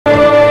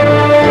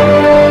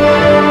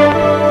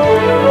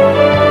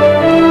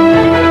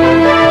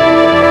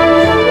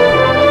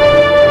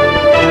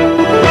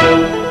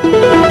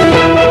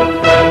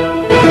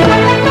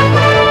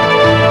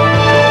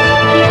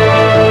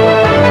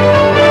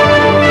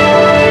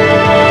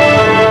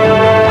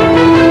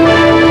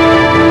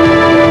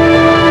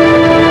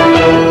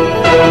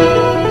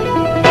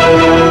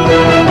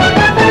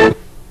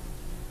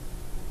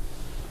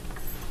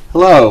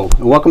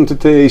welcome to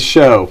today's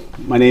show.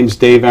 My name is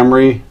Dave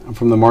Emery. I'm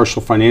from the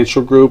Marshall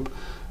Financial Group,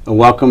 and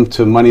welcome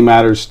to Money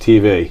Matters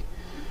TV.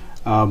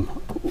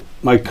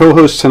 My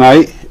co-host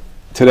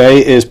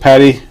today is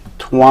Patty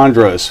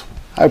Tawadros.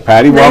 Hi,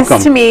 Patty. Welcome.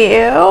 Nice to meet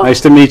you.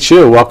 Nice to meet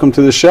you. Welcome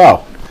to the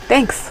show.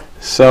 Thanks.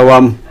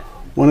 So,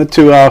 wanted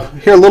to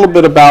hear a little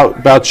bit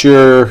about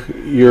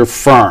your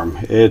firm.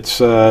 It's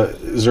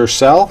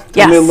Xercel. Yes.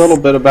 Tell me a little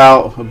bit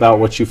about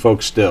what you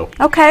folks do.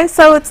 Okay,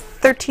 so it's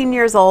 13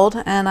 years old,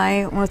 and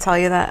I want to tell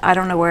you that I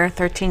don't know where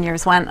 13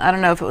 years went. I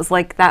don't know if it was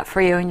like that for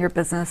you in your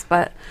business,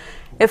 but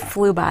it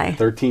flew by.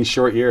 13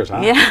 short years, huh?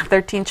 Yeah,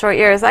 13 short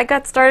years. I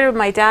got started when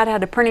my dad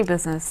had a printing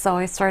business, so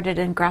I started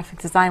in graphic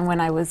design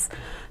when I was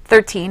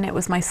 13. It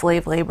was my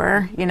slave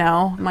labor, you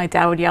know. My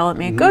dad would yell at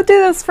me, go do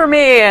this for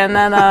me, and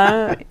then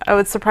I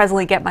would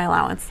surprisingly get my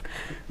allowance.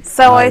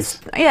 So nice.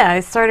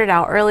 I started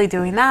out early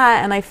doing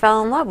that, and I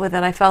fell in love with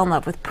it. I fell in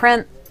love with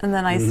print, and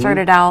then I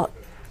started out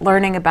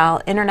learning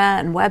about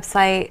internet and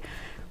website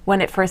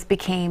when it first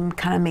became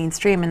kind of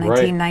mainstream in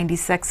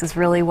 1996 is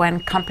really when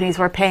companies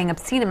were paying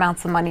obscene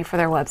amounts of money for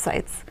their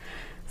websites.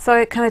 So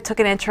I kind of took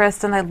an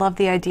interest, and I love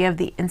the idea of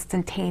the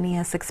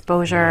instantaneous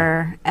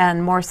exposure,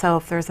 and more so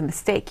if there's a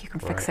mistake, you can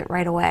fix it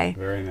right away.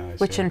 Very nice.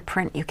 Which in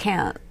print you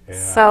can't.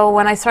 Yeah. So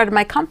when I started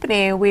my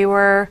company, we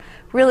were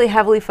really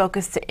heavily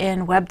focused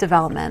in web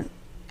development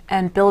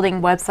and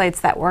building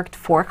websites that worked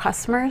for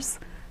customers.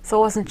 So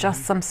it wasn't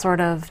just some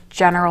sort of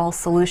general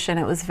solution.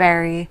 It was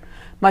very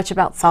much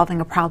about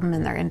solving a problem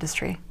in their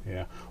industry.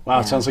 Yeah.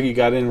 Wow, it sounds like you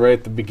got in right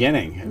at the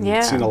beginning. And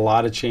you've seen a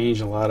lot of change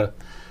and a lot of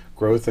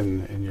growth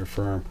in your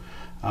firm.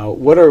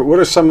 What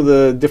are some of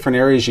the different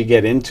areas you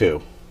get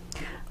into?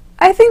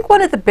 I think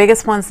one of the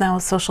biggest ones now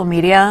is social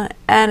media,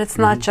 and it's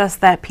not just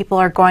that people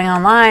are going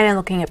online and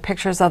looking at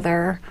pictures of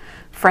their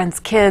friends'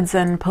 kids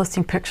and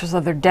posting pictures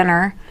of their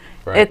dinner.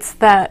 Right. It's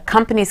that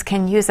companies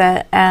can use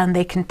it and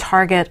they can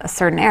target a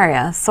certain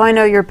area. So I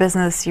know your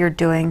business, you're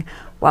doing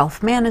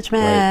wealth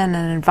management and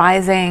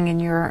advising,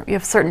 and you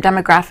have certain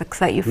demographics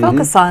that you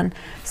focus on.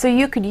 So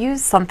you could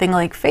use something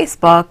like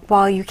Facebook.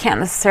 While you can't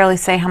necessarily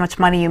say how much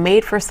money you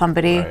made for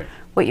somebody,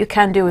 what you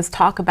can do is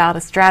talk about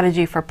a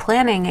strategy for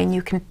planning, and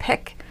you can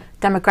pick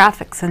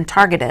demographics and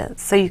target it.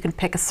 So you can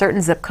pick a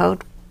certain zip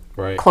code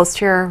close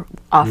to your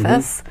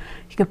office.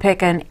 You can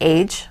pick an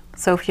age.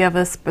 So if you have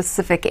a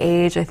specific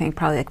age, I think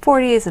probably like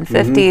 40s and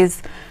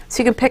 50s,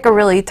 so you can pick a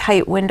really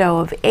tight window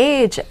of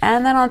age,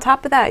 and then on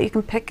top of that, you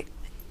can pick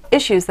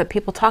issues that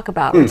people talk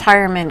about: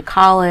 retirement,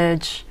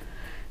 college,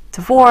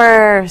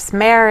 divorce,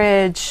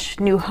 marriage,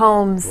 new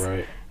homes.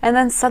 And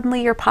then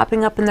suddenly you're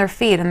popping up in their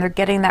feed, and they're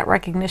getting that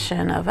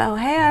recognition of, oh,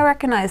 hey, I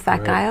recognize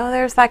that guy. Oh,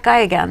 there's that guy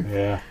again.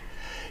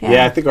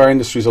 Yeah, I think our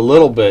industry's a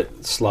little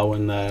bit slow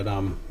in that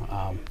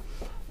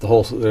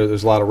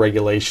there's a lot of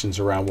regulations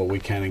around what we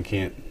can and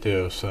can't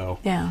do. So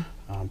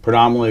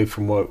predominantly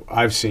from what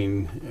I've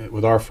seen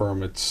with our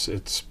firm,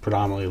 it's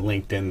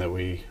predominantly LinkedIn that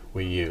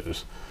we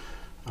use.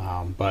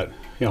 But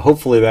you know,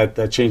 hopefully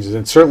that changes,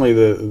 and certainly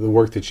the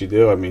work that you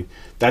do. I mean,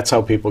 that's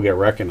how people get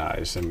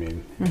recognized. I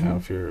mean, you know,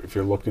 if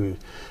you're looking,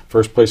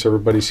 first place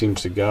everybody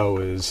seems to go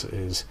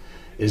is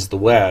the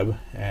web,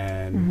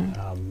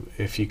 and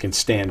if you can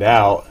stand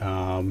out,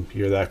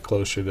 you're that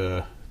closer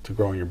to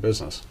growing your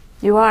business.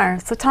 You are.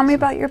 So tell me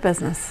about your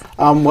business.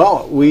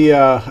 Well,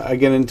 I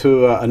get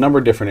into a number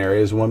of different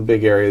areas. One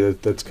big area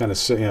that's kind of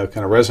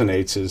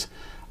resonates is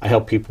I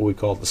help people. We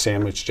call it the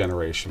sandwich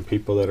generation.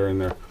 People that are in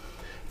their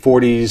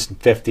 40s and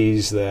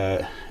 50s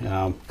that,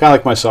 kind of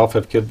like myself,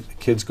 have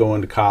kids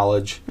going to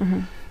college,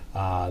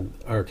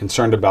 are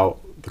concerned about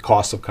the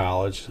cost of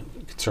college,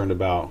 concerned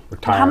about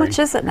retiring. How much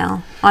is it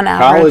now, on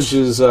average?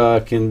 Colleges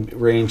can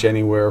range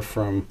anywhere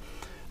from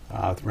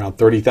around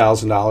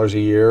 $30,000 a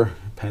year.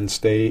 Penn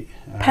State.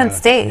 Penn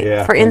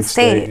State for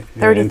in-state,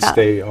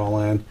 in-state all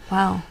in.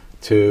 Wow.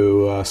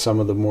 To some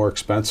of the more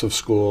expensive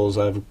schools.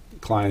 I have a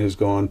client who's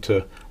going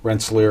to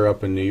Rensselaer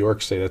up in New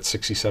York State. That's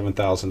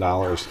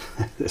 $67,000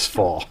 this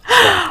fall.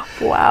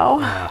 So,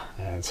 wow.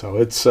 And so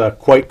it's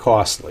quite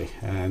costly,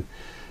 and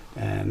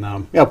you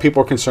know,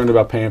 people are concerned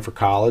about paying for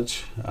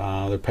college.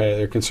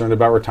 They're concerned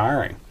about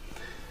retiring.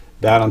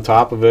 That on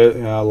top of it,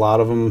 you know, a lot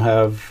of them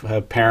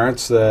have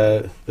parents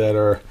that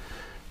are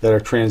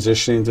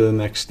transitioning to the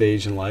next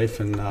stage in life,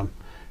 and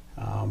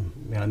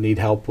you know, need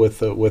help with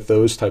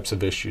those types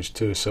of issues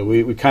too. So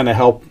we kind of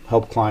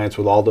help clients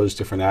with all those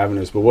different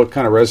avenues. But what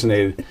kind of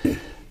resonated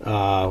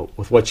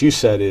with what you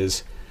said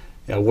is,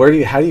 you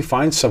know, how do you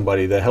find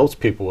somebody that helps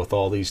people with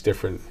all these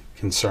different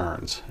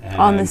concerns? And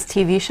on this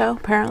TV show,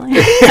 apparently. Yeah,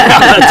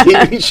 on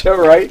a TV show,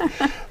 right?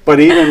 But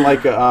even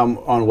like on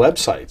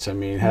websites. I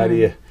mean, how do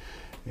you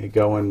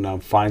go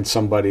and find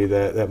somebody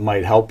that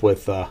might help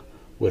with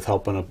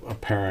helping a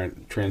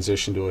parent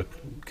transition to a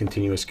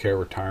continuous care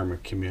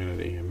retirement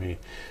community? I mean,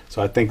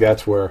 so I think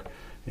that's where,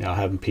 you know,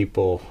 having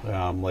people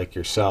like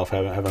yourself,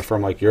 having a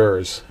firm like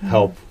yours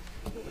help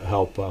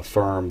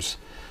firms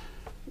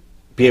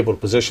be able to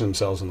position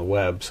themselves on the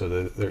web so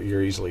that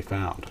you're easily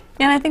found.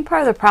 And I think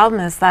part of the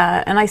problem is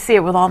that, and I see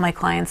it with all my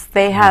clients,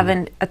 they have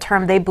a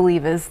term they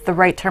believe is the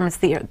right term. It's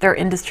their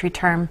industry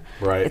term.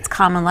 Right. It's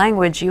common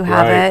language. You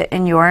have it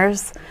in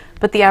yours.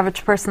 But the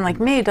average person like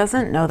me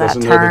doesn't know that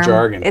term. Doesn't know the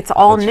jargon. It's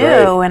all That's new,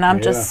 right. and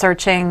I'm just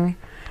searching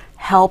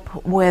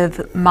help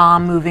with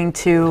mom moving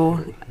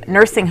to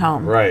nursing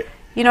home. Right.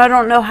 You know, I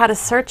don't know how to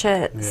search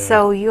it,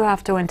 so you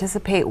have to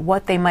anticipate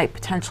what they might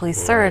potentially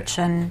search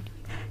and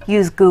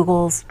use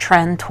Google's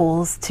trend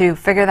tools to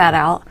figure that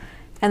out,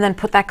 and then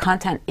put that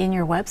content in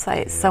your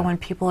website. So when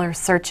people are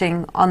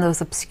searching on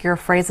those obscure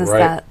phrases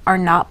that are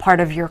not part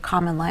of your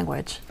common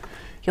language,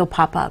 you'll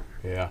pop up.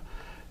 Yeah,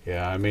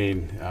 yeah. I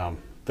mean,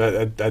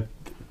 that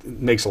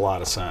makes a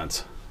lot of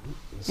sense.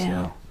 So,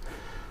 Yeah.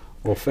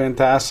 well,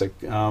 fantastic.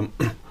 Well,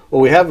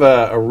 we have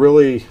a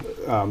really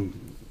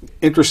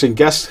interesting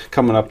guest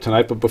coming up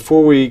tonight, but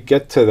before we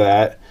get to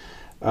that,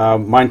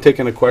 mind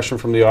taking a question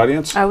from the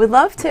audience? I would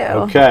love to.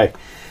 Okay.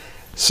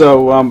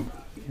 So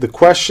the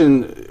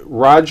question,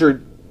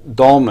 Roger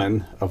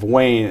Dahlman of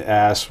Wayne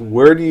asks,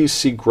 where do you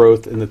see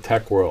growth in the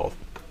tech world?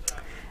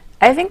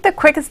 I think the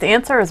quickest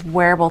answer is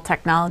wearable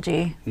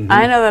technology.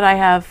 I know that I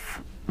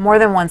have more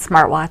than one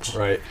smartwatch.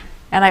 Right.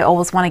 And I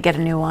always want to get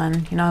a new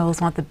one. You know, I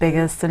always want the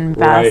biggest and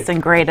best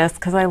and greatest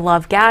because I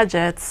love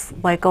gadgets,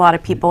 like a lot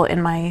of people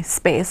in my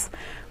space.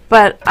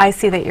 But I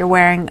see that you're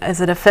wearing,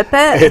 is it a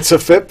Fitbit? It's a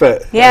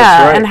Fitbit. Yeah,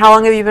 That's right. and how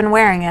long have you been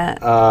wearing it?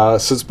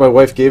 Since my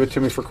wife gave it to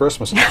me for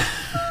Christmas.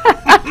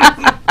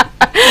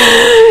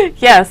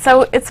 Yeah,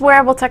 so it's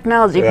wearable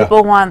technology. Yeah.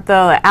 People want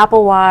the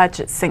Apple Watch.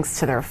 It syncs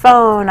to their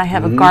phone. I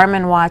have a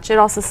Garmin watch. It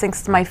also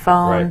syncs to my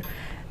phone. Right.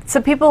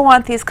 So people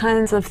want these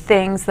kinds of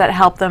things that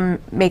help them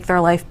make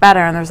their life better.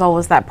 And there's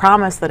always that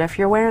promise that if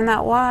you're wearing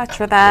that watch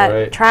or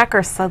that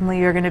tracker, suddenly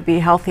you're going to be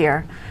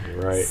healthier.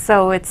 Right.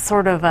 So it's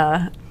sort of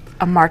a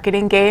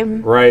marketing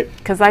game. Right.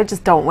 Because I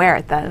just don't wear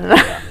it then.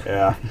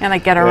 Yeah. And I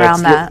get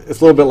around that. It's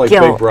a little bit like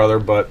guilt. Big Brother,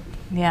 but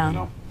Yeah. you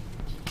know,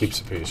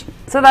 keeps the peace.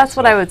 So that's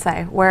what I would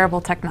say,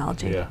 wearable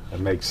technology. Yeah, it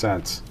makes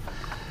sense.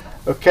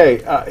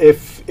 Okay,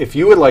 if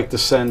you would like to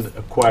send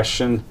a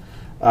question,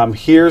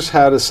 here's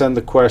how to send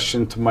the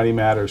question to Money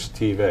Matters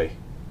TV.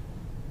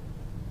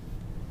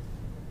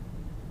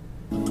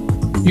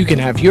 You can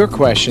have your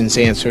questions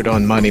answered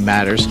on Money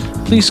Matters.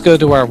 Please go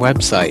to our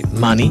website,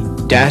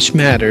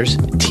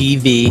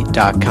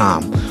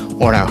 money-matterstv.com.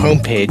 On our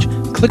homepage,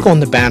 click on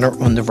the banner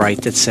on the right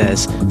that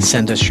says,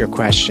 Send us your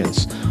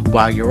questions.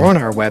 While you're on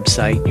our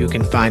website, you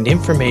can find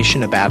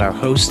information about our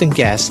host and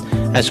guests,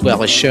 as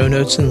well as show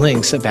notes and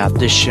links about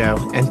this show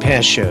and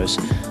past shows.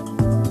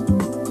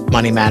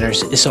 Money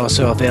Matters is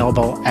also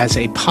available as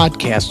a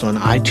podcast on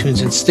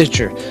iTunes and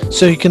Stitcher,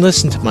 so you can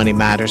listen to Money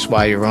Matters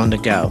while you're on the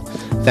go.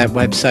 That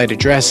website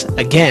address,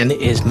 again,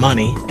 is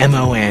money,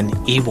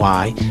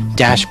 M-O-N-E-Y,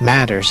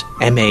 -matters,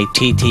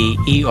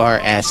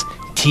 M-A-T-T-E-R-S,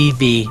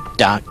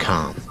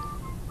 TV.com.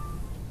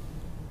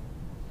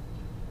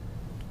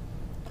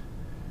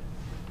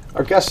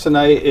 Our guest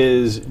tonight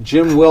is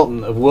Jim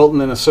Wilton of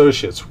Wilton and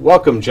Associates.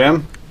 Welcome,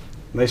 Jim.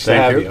 Nice to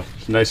have you.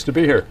 Nice to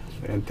be here.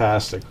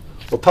 Fantastic.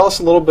 Well, tell us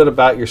a little bit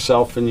about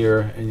yourself and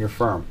your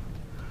firm.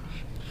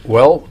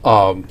 Well,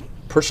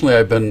 personally,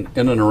 I've been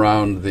in and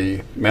around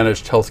the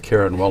managed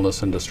healthcare and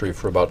wellness industry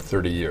for about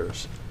 30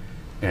 years.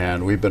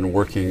 And we've been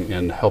working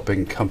in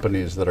helping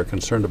companies that are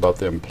concerned about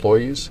their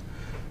employees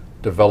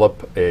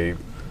develop a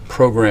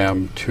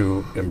program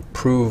to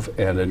improve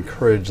and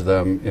encourage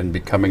them in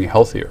becoming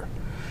healthier.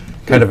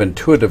 Kind of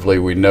intuitively,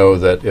 we know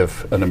that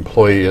if an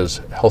employee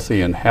is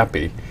healthy and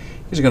happy,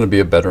 he's going to be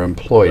a better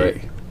employee.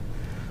 Right.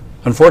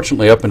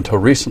 Unfortunately, up until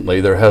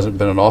recently, there hasn't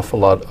been an awful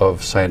lot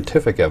of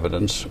scientific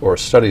evidence or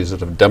studies that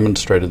have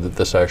demonstrated that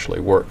this actually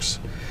works.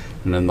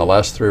 And in the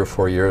last 3 or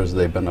 4 years,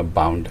 they've been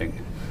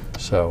abounding.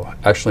 So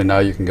actually now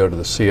you can go to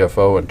the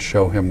CFO and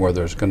show him where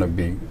there's going to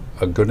be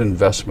a good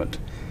investment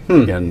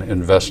in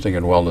investing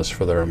in wellness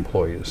for their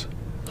employees.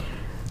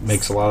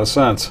 Makes a lot of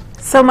sense.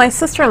 So my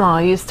sister-in-law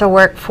used to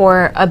work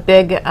for a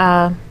big,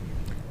 I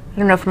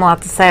don't know if I'm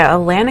allowed to say,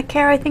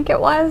 Atlanticare, I think it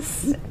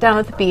was, down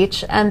at the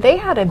beach. And they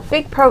had a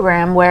big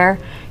program where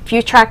if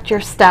you tracked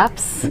your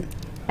steps,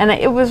 and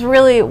it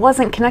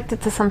wasn't connected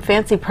to some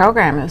fancy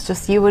program. It was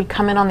just you would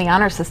come in on the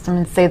honor system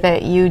and say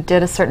that you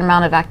did a certain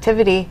amount of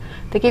activity.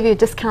 They gave you a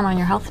discount on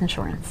your health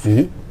insurance.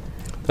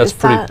 That's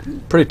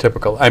pretty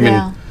typical. I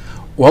mean,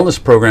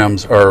 wellness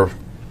programs are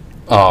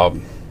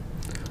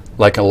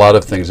like a lot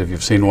of things. If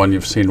you've seen one,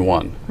 you've seen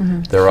one.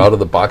 They're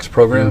out-of-the-box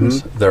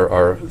programs. There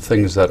are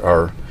things that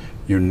are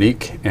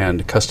unique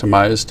and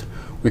customized.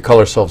 We call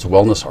ourselves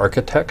wellness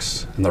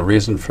architects, and the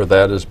reason for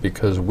that is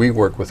because we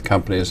work with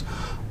companies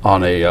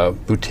on a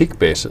boutique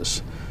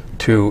basis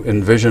to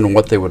envision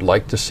what they would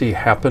like to see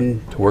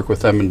happen, to work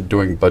with them in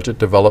doing budget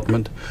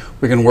development.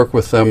 We can work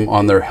with them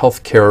on their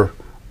healthcare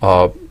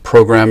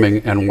programming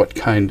and what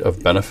kind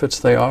of benefits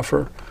they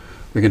offer.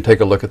 We can take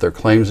a look at their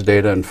claims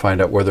data and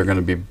find out where they're going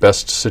to be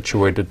best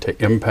situated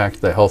to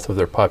impact the health of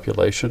their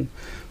population.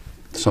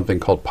 Something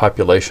called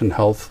population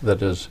health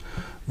that is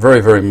very,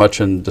 very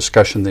much in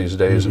discussion these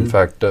days. In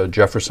fact,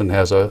 Jefferson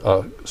has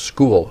a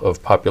school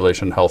of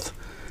population health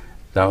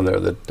down there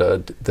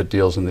that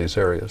deals in these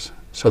areas.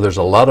 So there's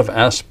a lot of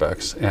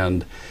aspects,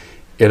 and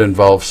it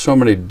involves so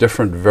many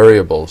different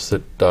variables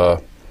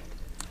that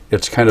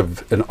it's kind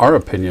of, in our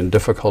opinion,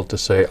 difficult to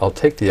say, I'll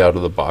take the out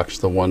of the box,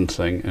 the one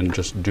thing, and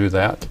just do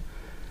that.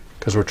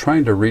 Because we're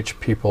trying to reach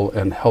people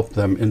and help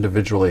them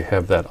individually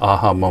have that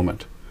aha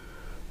moment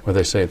where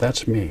they say,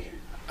 that's me,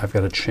 I've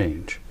got to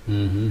change.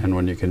 And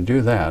when you can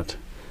do that,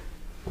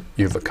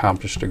 you've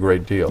accomplished a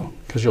great deal,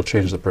 because you'll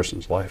change the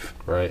person's life.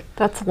 Right.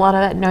 That's a lot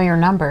of that know your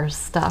numbers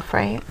stuff,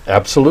 right?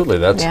 Absolutely,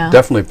 that's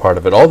definitely part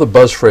of it. All the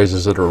buzz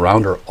phrases that are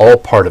around are all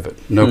part of it,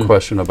 no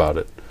question about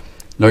it.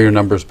 Know your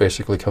numbers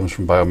basically comes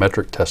from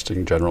biometric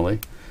testing generally,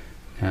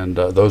 and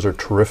those are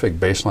terrific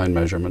baseline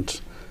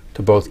measurements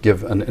to both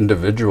give an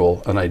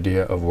individual an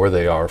idea of where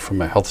they are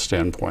from a health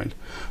standpoint,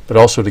 but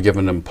also to give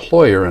an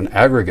employer an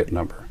aggregate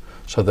number,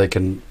 so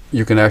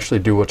you can actually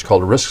do what's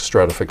called risk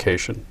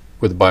stratification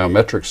with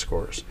biometric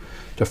scores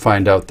to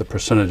find out the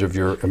percentage of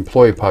your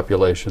employee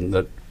population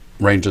that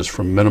ranges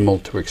from minimal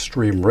to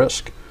extreme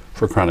risk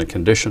for chronic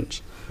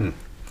conditions.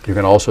 You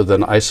can also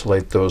then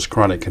isolate those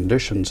chronic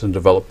conditions and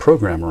develop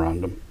program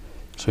around them,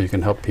 so you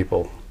can help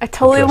people. I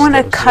totally address want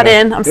to those. cut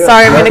in. I'm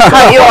sorry, I'm going to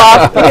cut you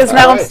off because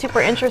now I'm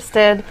super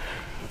interested.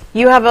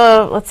 You have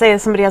let's say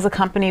somebody has a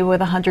company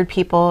with 100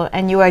 people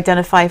and you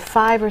identify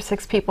 5 or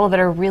 6 people that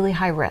are really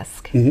high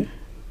risk.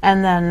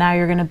 And then now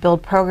you're going to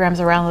build programs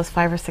around those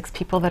 5 or 6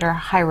 people that are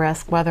high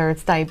risk, whether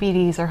it's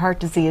diabetes or heart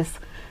disease.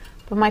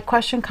 But my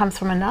question comes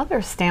from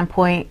another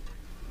standpoint.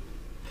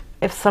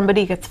 If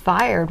somebody gets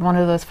fired, one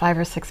of those 5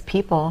 or 6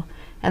 people,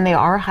 and they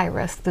are high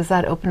risk, does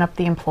that open up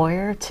the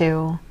employer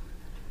to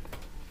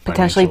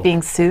potentially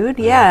being sued?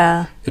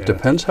 Yeah. It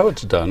depends how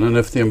it's done, and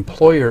if the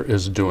employer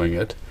is doing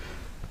it,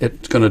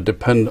 it's going to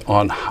depend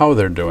on how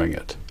they're doing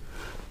it.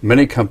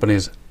 Many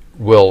companies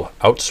will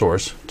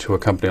outsource to a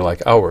company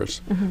like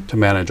ours to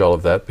manage all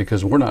of that,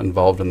 because we're not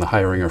involved in the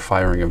hiring or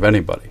firing of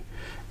anybody.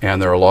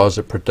 And there are laws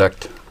that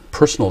protect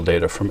personal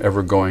data from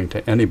ever going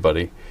to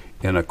anybody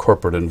in a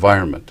corporate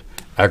environment.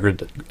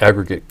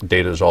 Aggregate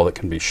data is all that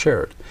can be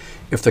shared.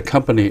 If the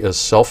company is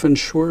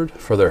self-insured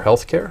for their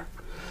health care,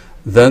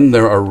 then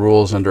there are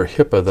rules under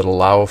HIPAA that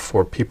allow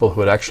for people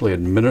who are actually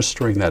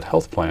administering that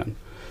health plan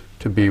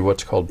to be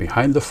what's called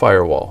behind the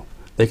firewall.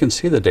 They can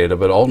see the data,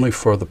 but only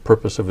for the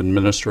purpose of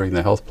administering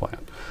the health plan.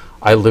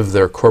 I lived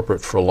there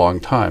corporate for a long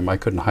time. I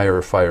couldn't hire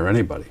or fire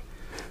anybody.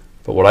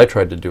 But what I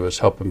tried to do is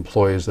help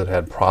employees that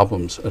had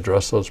problems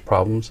address those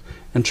problems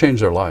and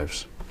change their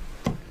lives.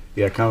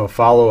 Yeah, kind of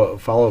a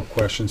follow-up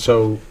question.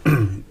 So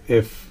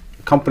if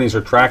companies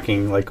are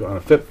tracking, like on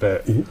a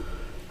Fitbit,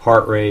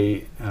 heart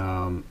rate,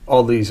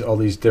 all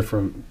these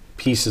different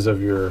pieces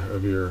of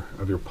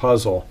your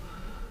puzzle,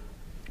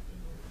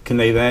 can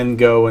they then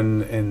go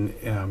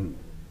and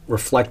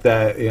reflect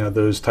that,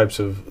 those types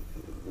of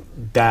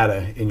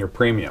data in your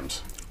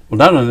premiums? Well,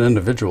 not on an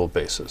individual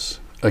basis.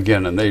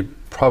 Again, and they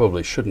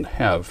probably shouldn't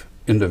have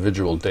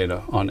individual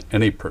data on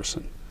any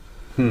person.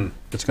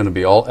 It's going to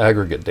be all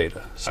aggregate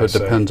data, so it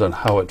depends on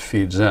how it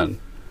feeds in.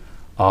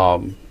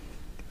 And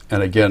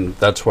again,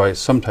 that's why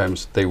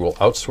sometimes they will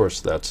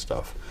outsource that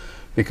stuff,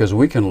 because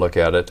we can look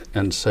at it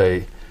and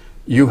say,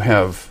 you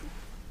have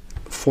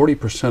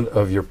 40%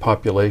 of your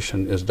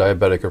population is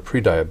diabetic or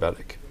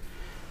pre-diabetic,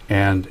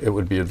 and it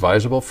would be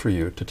advisable for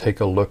you to take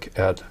a look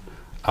at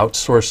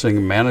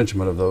outsourcing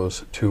management of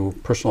those to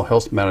personal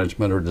health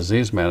management or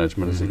disease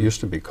management, as it used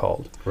to be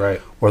called,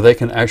 where they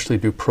can actually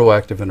do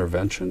proactive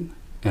intervention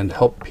and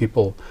help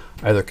people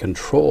either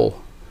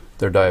control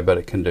their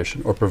diabetic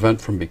condition or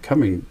prevent from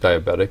becoming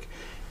diabetic.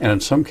 And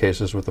in some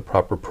cases, with the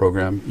proper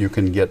program, you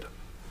can get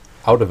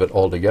out of it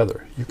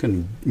altogether. You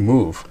can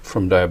move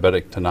from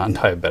diabetic to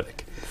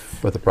non-diabetic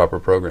with the proper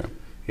program.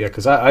 Yeah,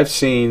 because I've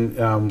seen,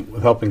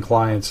 with helping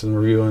clients and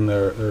reviewing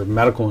their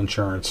medical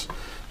insurance,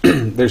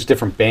 there's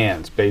different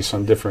bands based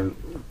on different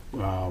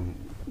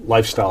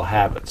lifestyle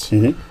habits.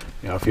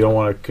 If you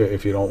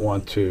don't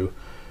want to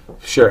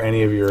share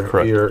any of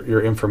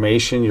your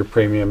information, your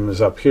premium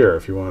is up here.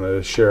 If you want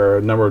to share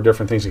a number of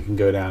different things, it can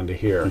go down to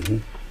here.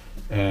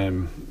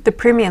 And the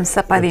premium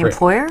set by the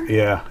employer?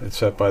 Yeah, it's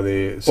set by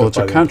the Well, it's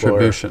a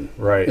contribution.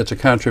 Right. It's a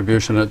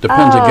contribution. It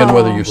depends, again,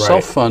 whether you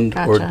self-fund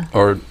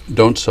or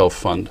don't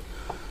self-fund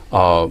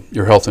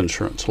your health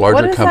insurance. Larger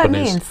what does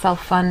companies. that mean,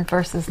 self-fund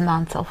versus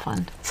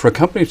non-self-fund? For a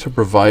company to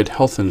provide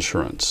health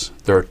insurance,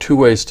 there are 2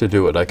 ways to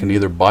do it. I can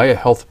either buy a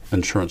health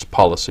insurance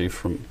policy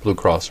from Blue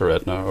Cross or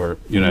Aetna or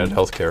United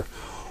Healthcare,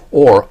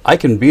 or I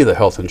can be the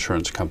health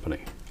insurance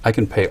company. I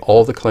can pay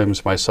all the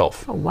claims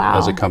myself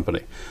as a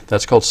company.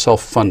 That's called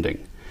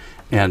self-funding.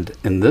 And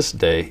in this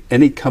day,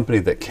 any company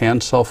that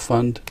can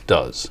self-fund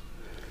does,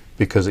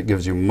 because it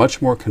gives you much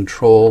more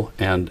control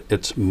and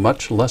it's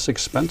much less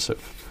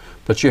expensive.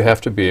 But you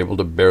have to be able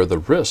to bear the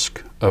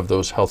risk of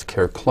those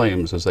healthcare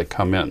claims as they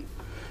come in.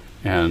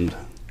 And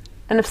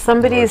if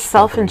somebody is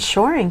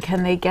self-insuring,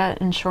 can they get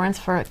insurance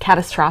for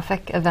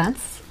catastrophic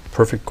events?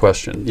 Perfect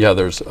question. Yeah,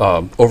 there's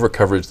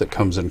overcoverage that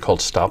comes in called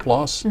stop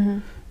loss.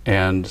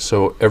 And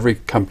so every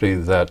company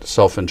that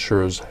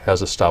self-insures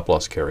has a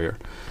stop-loss carrier.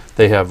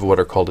 They have what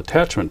are called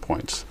attachment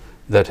points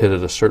that hit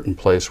at a certain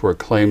place where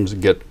claims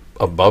get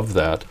above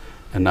that,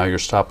 and now your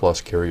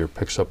stop-loss carrier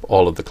picks up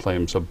all of the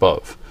claims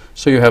above.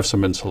 So you have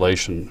some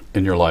insulation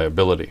in your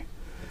liability.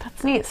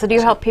 That's neat. So do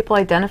you help people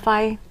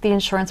identify the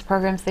insurance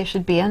programs they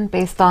should be in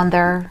based on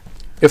their...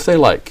 If they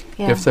like,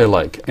 Yeah. if they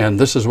like. And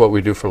this is what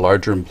we do for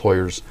larger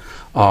employers,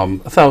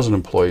 1,000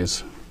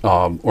 employees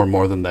or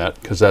more than that,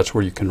 because that's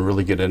where you can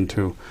really get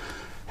into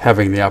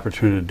having the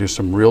opportunity to do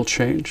some real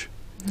change.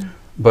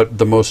 But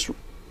the most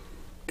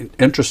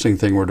interesting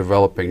thing we're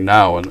developing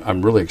now, and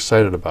I'm really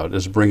excited about,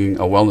 is bringing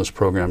a wellness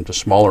program to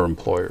smaller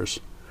employers,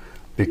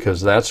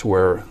 because that's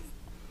where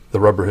the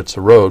rubber hits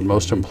the road.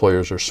 Most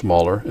employers are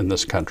smaller in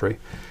this country,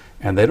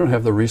 and they don't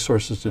have the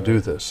resources to do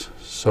this.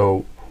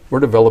 So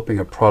we're developing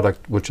a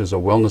product which is a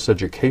wellness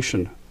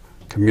education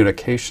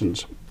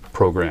communications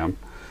program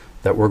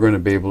that we're going to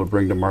be able to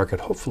bring to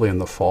market hopefully in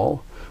the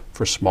fall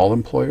for small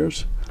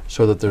employers,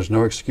 so that there's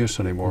no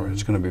excuse anymore.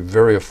 It's going to be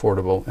very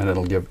affordable, and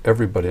it'll give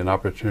everybody an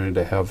opportunity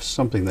to have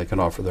something they can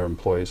offer their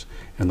employees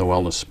in the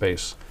wellness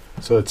space.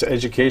 So it's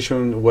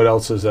education. What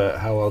else is that?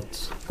 How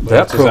else? What That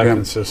else does program-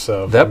 consist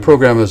of? That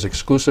program is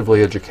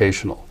exclusively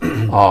educational.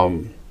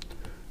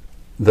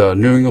 The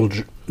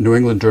New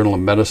England Journal of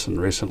Medicine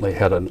recently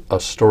had a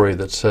story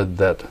that said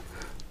that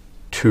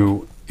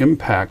to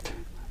impact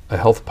a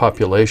health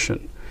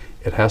population,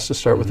 it has to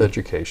start with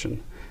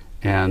education,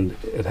 and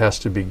it has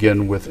to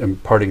begin with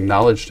imparting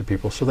knowledge to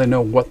people so they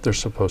know what they're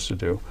supposed to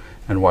do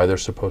and why they're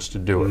supposed to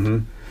do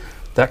it.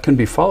 That can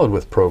be followed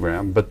with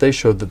program, but they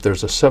showed that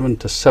there's a 7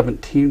 to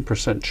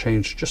 17%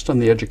 change just on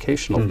the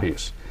educational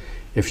piece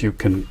if you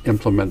can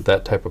implement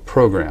that type of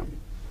program.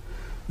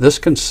 This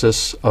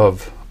consists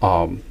of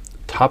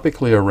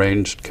topically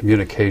arranged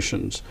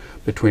communications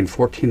between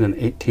 14 and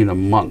 18 a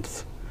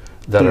month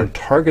that are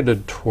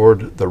targeted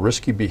toward the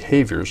risky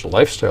behaviors,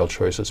 lifestyle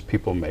choices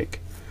people make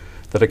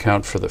that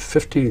account for the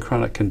 15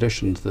 chronic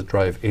conditions that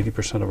drive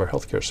 80% of our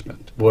healthcare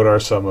spend. What are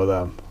some of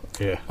them?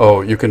 Yeah.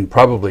 Oh, you can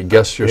probably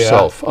guess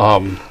yourself.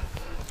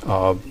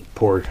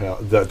 Poor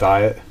the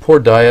diet. Poor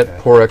diet,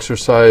 poor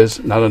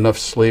exercise, not enough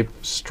sleep,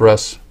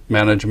 stress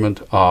management,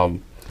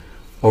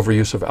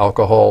 overuse of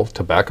alcohol,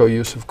 tobacco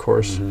use, of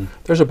course.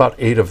 There's about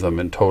 8 of them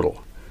in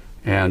total.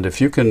 And if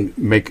you can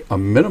make a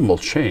minimal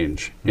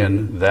change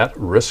in that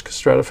risk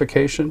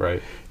stratification, Right.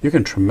 you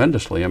can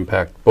tremendously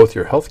impact both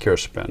your healthcare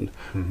spend,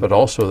 but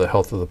also the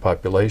health of the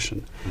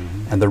population.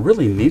 And the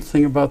really neat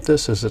thing about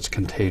this is it's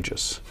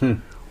contagious.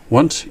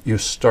 Once you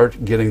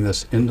start getting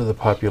this into the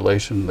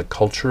population, the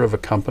culture of a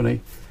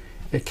company,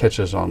 it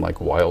catches on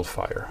like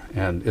wildfire.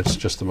 And it's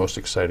just the most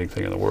exciting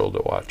thing in the world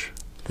to watch.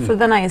 So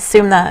then I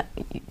assume that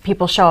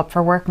people show up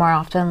for work more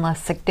often,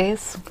 less sick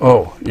days?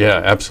 Oh,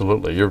 yeah,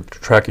 absolutely. You're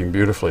tracking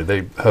beautifully.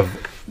 They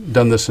have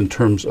done this in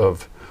terms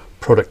of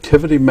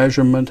productivity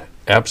measurement,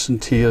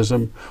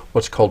 absenteeism,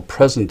 what's called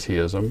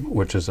presenteeism,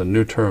 which is a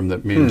new term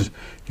that means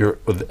you're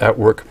at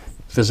work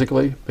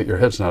physically, but your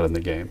head's not in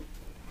the game.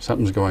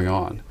 Something's going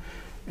on.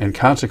 And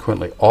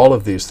consequently, all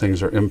of these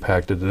things are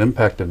impacted, and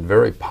impacted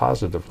very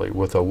positively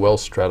with a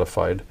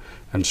well-stratified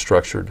and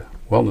structured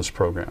wellness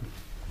program.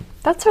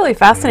 That's really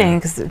fascinating,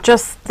 because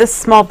just this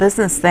small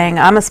business thing,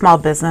 I'm a small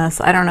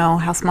business. I don't know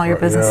how small your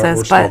business Yeah, is,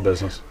 we're small but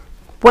business.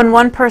 when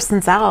one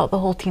person's out, the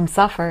whole team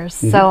suffers.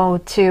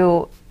 So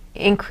to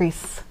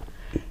increase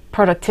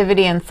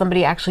productivity and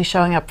somebody actually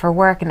showing up for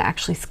work and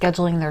actually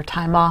scheduling their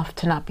time off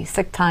to not be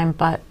sick time,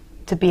 but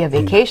to be a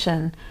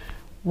vacation,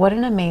 what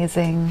an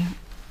amazing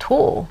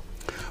tool.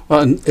 Well,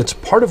 and it's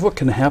part of what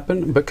can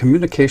happen, but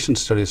communication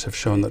studies have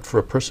shown that for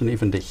a person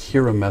even to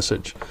hear a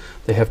message,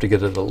 they have to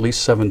get it at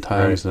least 7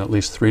 times in at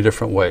least 3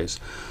 different ways.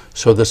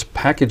 So this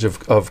package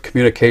of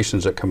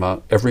communications that come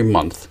out every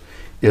month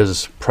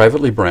is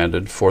privately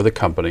branded for the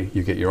company.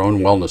 You get your own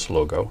wellness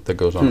logo that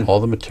goes on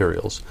all the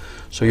materials.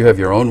 So you have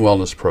your own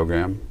wellness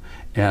program,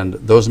 and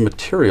those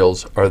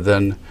materials are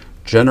then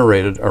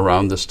generated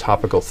around this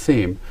topical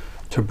theme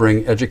to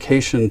bring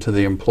education to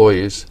the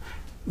employees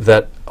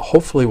that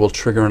hopefully will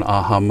trigger an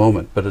aha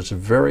moment, but it's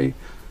very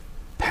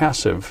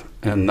passive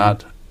and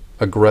not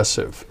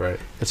aggressive. Right.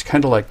 It's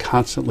kind of like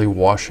constantly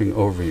washing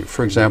over you.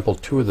 For example,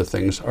 2 of the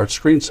things are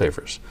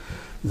screensavers,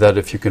 that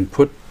if you can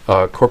put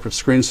corporate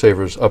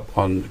screensavers up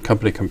on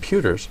company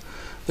computers,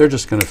 they're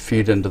just going to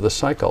feed into the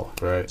cycle.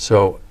 Right.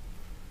 So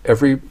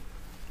every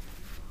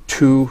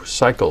 2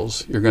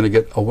 cycles, you're going to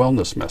get a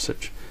wellness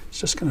message. It's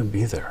just going to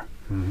be there.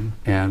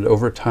 And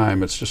over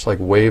time, it's just like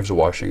waves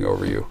washing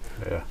over you.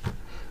 Yeah.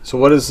 So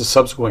what does the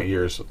subsequent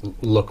years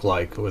look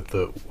like with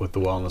the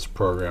wellness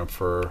program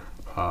for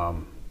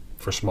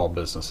small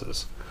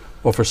businesses?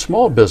 Well, for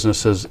small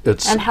businesses,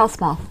 it's And how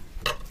small?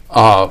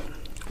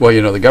 well,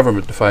 you know, the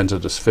government defines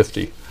it as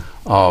 50.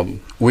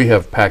 We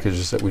have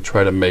packages that we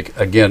try to make,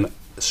 again,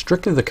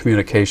 strictly the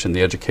communication,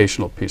 the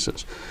educational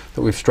pieces,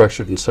 that we've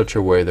structured in such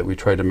a way that we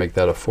try to make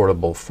that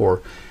affordable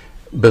for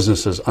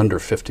businesses under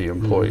 50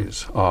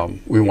 employees.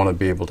 We want to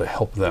be able to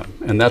help them,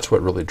 and that's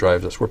what really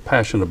drives us. We're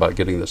passionate about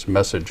getting this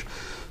message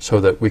so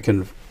that we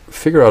can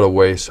figure out a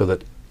way so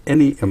that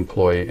any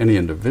employee, any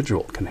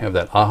individual can have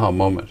that aha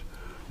moment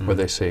where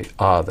they say,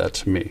 ah,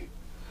 that's me.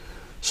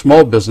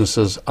 Small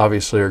businesses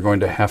obviously are going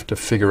to have to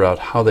figure out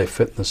how they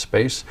fit in the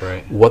space,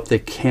 what they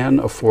can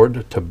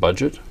afford to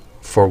budget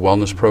for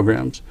wellness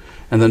programs,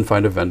 and then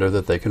find a vendor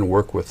that they can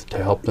work with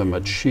to help them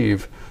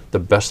achieve the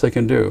best they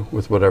can do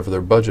with whatever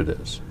their budget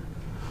is.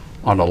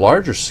 On a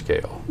larger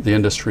scale, the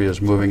industry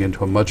is moving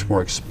into a much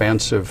more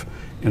expansive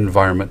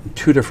environment in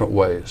two different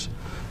ways.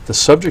 The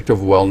subject of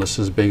wellness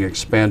is being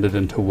expanded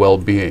into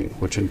well-being,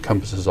 which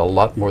encompasses a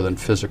lot more than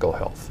physical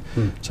health.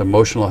 It's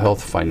emotional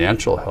health,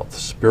 financial health,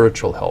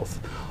 spiritual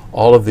health.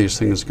 All of these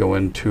things go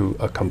into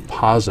a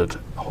composite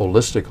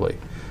holistically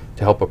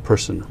to help a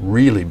person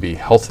really be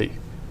healthy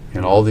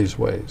in all these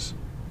ways.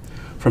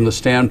 From the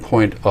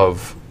standpoint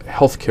of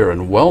healthcare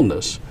and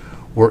wellness,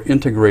 we're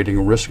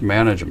integrating risk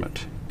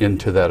management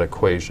into that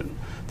equation.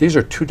 These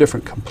are two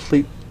different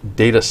complete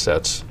data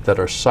sets that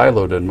are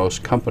siloed in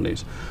most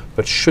companies,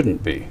 but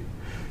shouldn't be.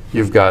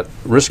 You've got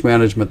risk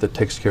management that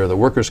takes care of the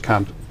workers'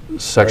 comp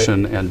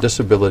section and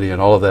disability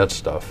and all of that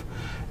stuff.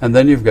 And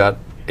then you've got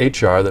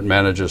HR that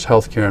manages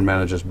healthcare and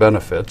manages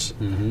benefits.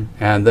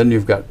 And then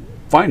you've got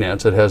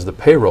finance that has the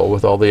payroll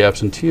with all the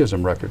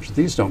absenteeism records.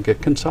 These don't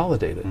get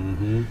consolidated.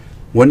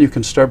 When you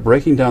can start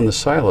breaking down the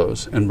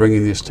silos and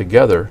bringing these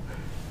together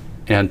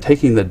and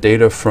taking the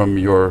data from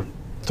your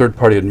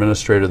third-party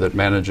administrator that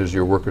manages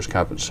your workers'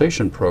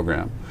 compensation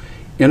program,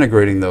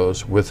 integrating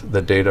those with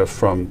the data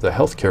from the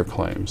healthcare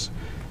claims,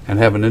 and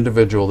have an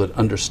individual that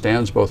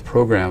understands both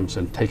programs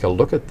and take a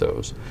look at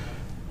those.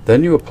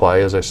 Then you apply,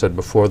 as I said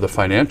before, the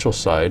financial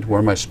side, where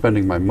am I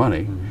spending my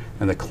money,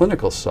 and the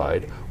clinical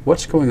side,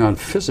 what's going on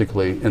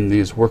physically in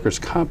these workers'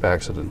 comp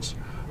accidents?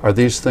 Are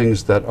these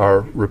things that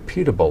are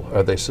repeatable?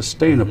 Are they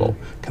sustainable?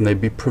 Can they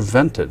be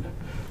prevented?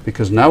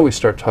 Because now we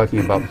start talking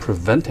about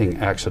preventing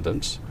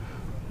accidents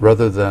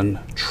rather than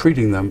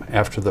treating them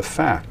after the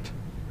fact.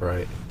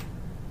 Right.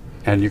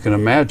 And you can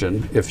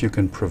imagine if you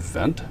can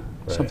prevent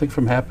something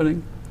from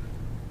happening,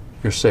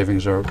 your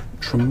savings are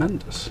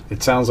tremendous.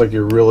 It sounds like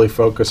you're really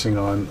focusing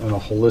on a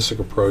holistic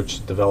approach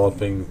to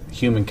developing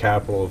human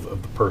capital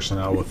of the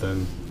personnel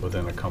within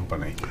a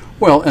company.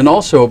 Well, and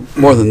also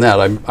more than that,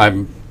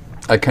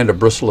 I kind of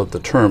bristle at the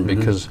term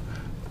because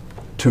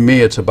to me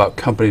it's about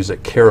companies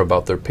that care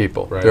about their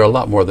people. They're a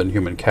lot more than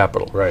human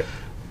capital.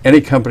 Any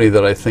company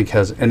that I think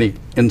has any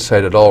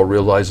insight at all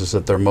realizes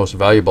that their most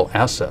valuable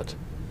asset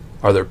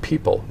are their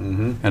people.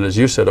 And as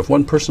you said, if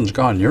one person's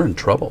gone, you're in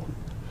trouble.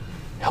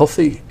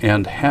 Healthy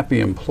and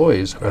happy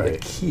employees are the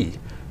key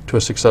to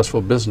a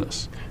successful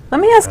business.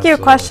 Let me ask you a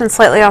question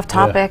slightly off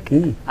topic.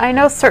 I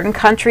know certain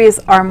countries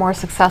are more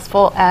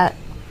successful at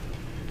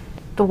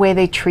the way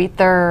they treat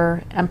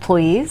their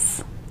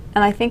employees,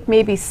 and I think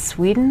maybe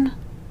Sweden.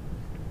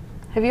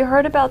 Have you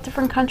heard about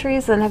different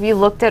countries, and have you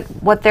looked at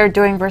what they're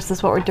doing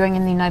versus what we're doing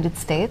in the United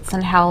States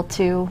and how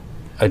to...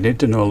 I need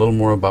to know a little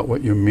more about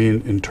what you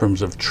mean in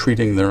terms of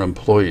treating their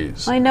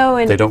employees. I know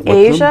in They don't whip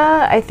Asia,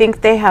 them? I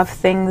think they have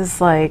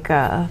things like,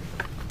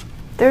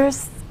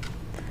 there's,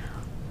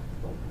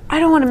 I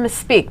don't want to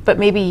misspeak, but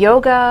maybe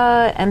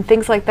yoga and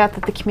things like that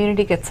that the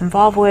community gets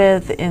involved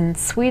with. In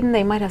Sweden,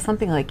 they might have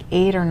something like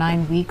 8 or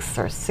 9 weeks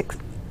or 6,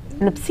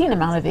 an obscene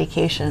amount of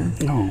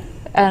vacation.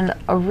 And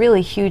a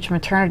really huge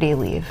maternity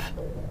leave.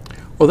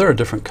 Well, there are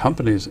different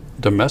companies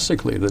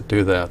domestically that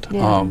do that.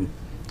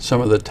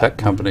 Some of the tech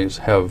companies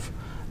have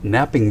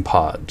napping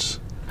pods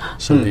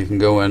so that you can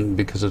go in,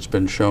 because it's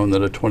been shown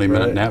that a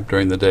 20-minute nap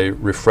during the day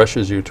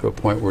refreshes you to a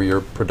point where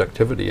your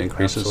productivity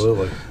increases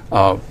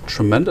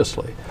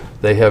tremendously.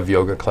 They have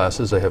yoga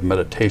classes, they have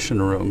meditation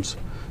rooms.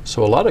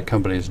 So a lot of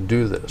companies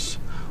do this.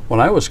 When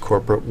I was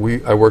corporate,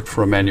 I worked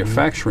for a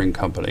manufacturing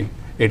company.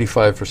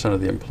 85%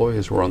 of the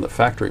employees were on the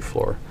factory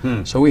floor.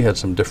 So we had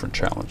some different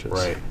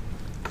challenges.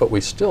 But we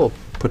still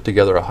put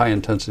together a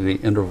high-intensity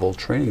interval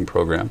training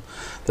program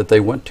that they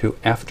went to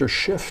after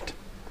shift.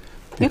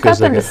 You got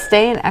them to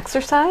stay and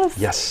exercise?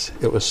 Yes,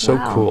 it was so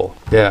cool.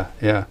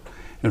 Yeah.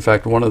 In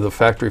fact, one of the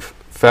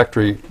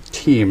factory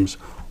teams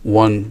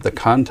won the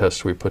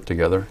contest we put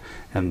together,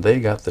 and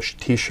they got the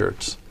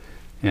T-shirts,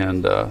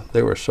 and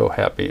they were so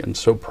happy and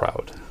so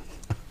proud.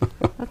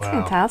 That's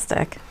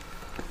fantastic.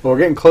 Well, we're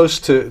getting close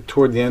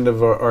toward the end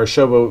of our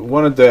show, but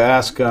wanted to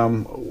ask,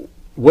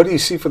 what do you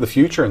see for the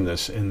future in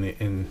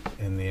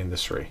the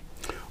industry?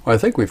 Well, I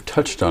think we've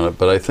touched on it,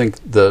 but I think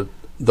the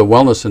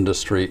wellness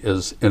industry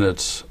is in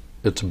its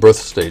birth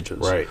stages.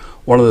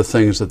 One of the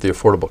things that the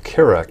Affordable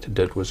Care Act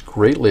did was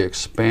greatly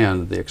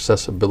expand the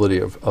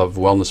accessibility of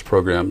wellness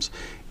programs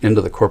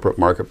into the corporate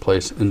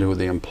marketplace, into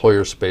the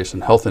employer space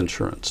and health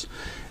insurance.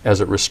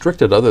 As it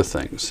restricted other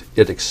things,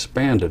 it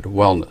expanded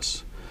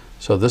wellness.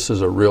 So this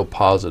is a real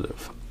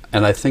positive.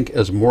 And I think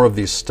as more of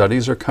these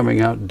studies are coming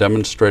out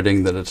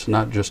demonstrating that it's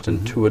not just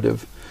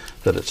intuitive,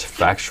 that it's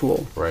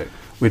factual,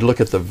 we'd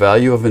look at the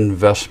value of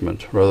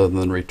investment rather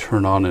than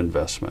return on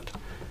investment.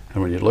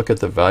 And when you look at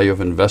the value of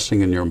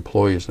investing in your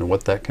employees and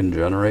what that can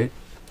generate,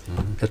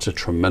 it's a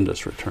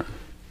tremendous return.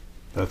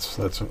 That's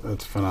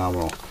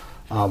phenomenal.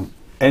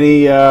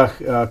 Any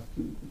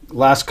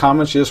last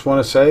comments you just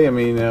want to say? I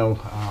mean,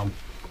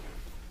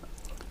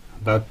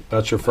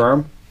 about your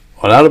firm?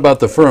 Well, not about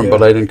the firm,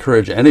 but I'd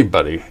encourage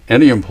anybody,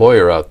 any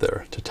employer out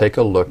there, to take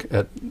a look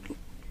at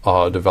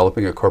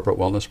developing a corporate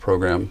wellness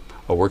program,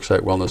 a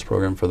worksite wellness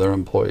program for their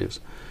employees,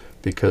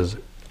 because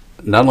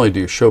not only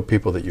do you show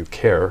people that you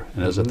care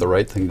and is it the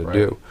right thing to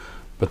do,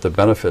 but the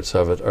benefits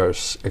of it are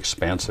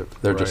expansive.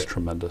 They're just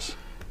tremendous.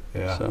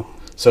 Yeah.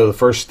 So the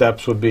first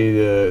steps would be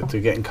to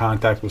get in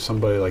contact with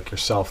somebody like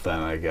yourself then,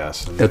 I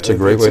guess. And it's a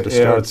great way to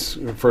start. It's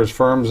for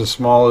firms as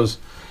small as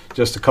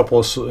just a couple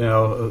of,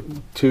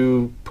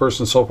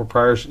 2-person sole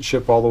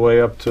proprietorship all the way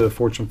up to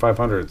Fortune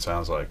 500, it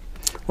sounds like.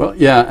 Well,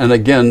 yeah, and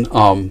again,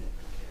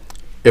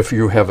 if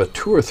you have a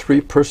 2 or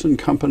 3 person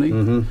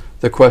company,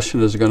 the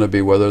question is going to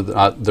be whether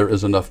there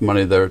is enough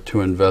money there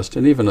to invest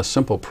in even a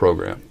simple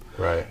program.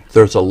 Right.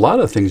 There's a lot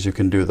of things you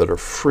can do that are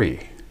free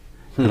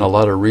and a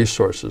lot of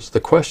resources. The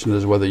question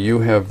is whether you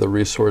have the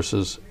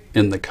resources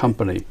in the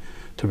company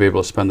to be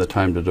able to spend the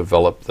time to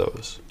develop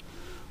those.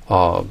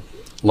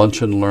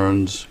 Lunch and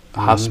learns,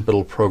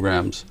 hospital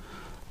programs,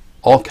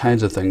 all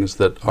kinds of things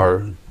that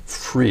are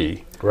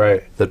free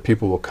that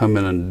people will come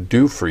in and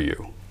do for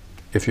you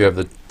if you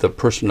have the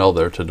personnel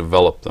there to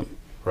develop them.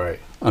 Right.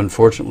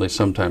 Unfortunately,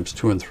 sometimes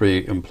 2 and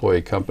 3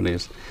 employee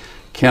companies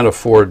can't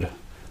afford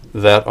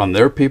that on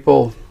their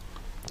people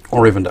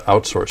or even to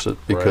outsource it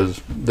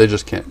because they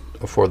just can't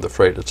afford the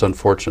freight. It's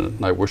unfortunate,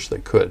 and I wish they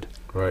could.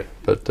 Right.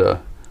 But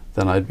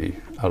then I'd be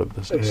out of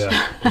business.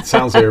 Yeah. It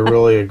sounds like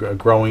really a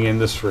growing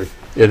industry.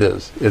 It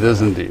is. It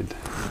is indeed.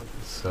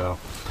 So,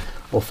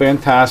 well,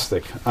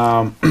 fantastic.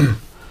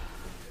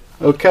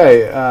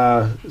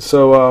 Okay.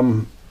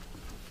 So,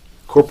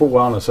 corporate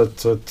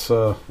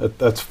wellness,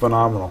 that's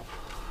phenomenal.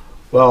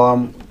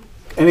 Well,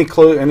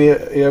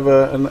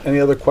 any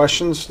other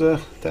questions to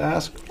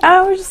ask?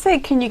 I would just say,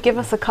 can you give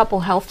us a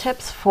couple health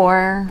tips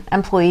for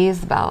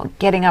employees about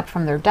getting up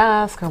from their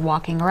desk or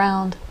walking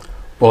around?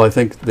 Well, I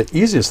think the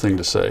easiest thing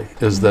to say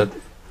is that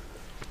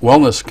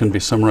wellness can be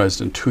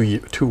summarized in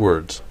two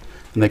words,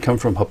 and they come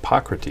from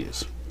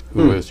Hippocrates,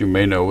 who, as you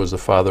may know, was the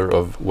father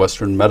of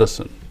Western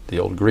medicine, the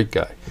old Greek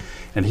guy.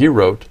 And he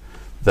wrote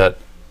that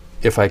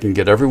if I can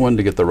get everyone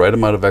to get the right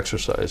amount of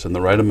exercise and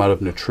the right amount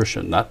of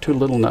nutrition, not too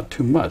little, not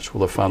too much,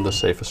 we'll have found the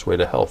safest way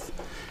to health.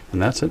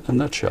 And that's it in a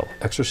nutshell.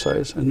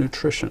 Exercise and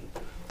nutrition,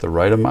 the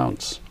right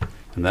amounts.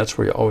 And that's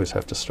where you always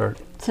have to start.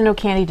 So no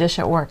candy dish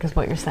at work is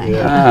what you're saying.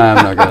 Yeah.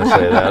 I'm not going to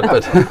say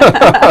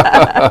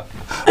that,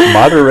 but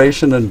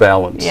moderation and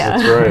balance. Yeah.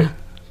 That's right.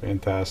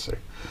 Fantastic.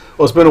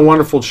 Well, it's been a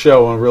wonderful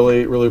show, and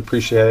really, really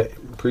appreciate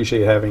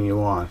having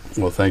you on.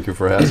 Well, thank you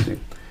for asking.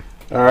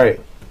 All right.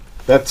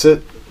 That's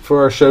it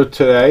for our show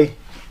today,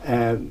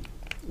 and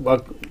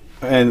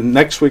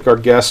next week our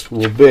guest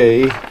will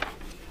be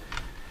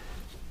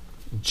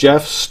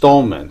Jeff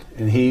Stolman,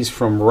 and he's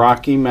from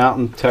Rocky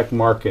Mountain Tech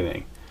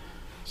Marketing.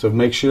 So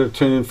make sure to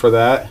tune in for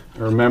that,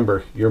 and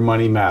remember, your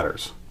money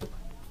matters.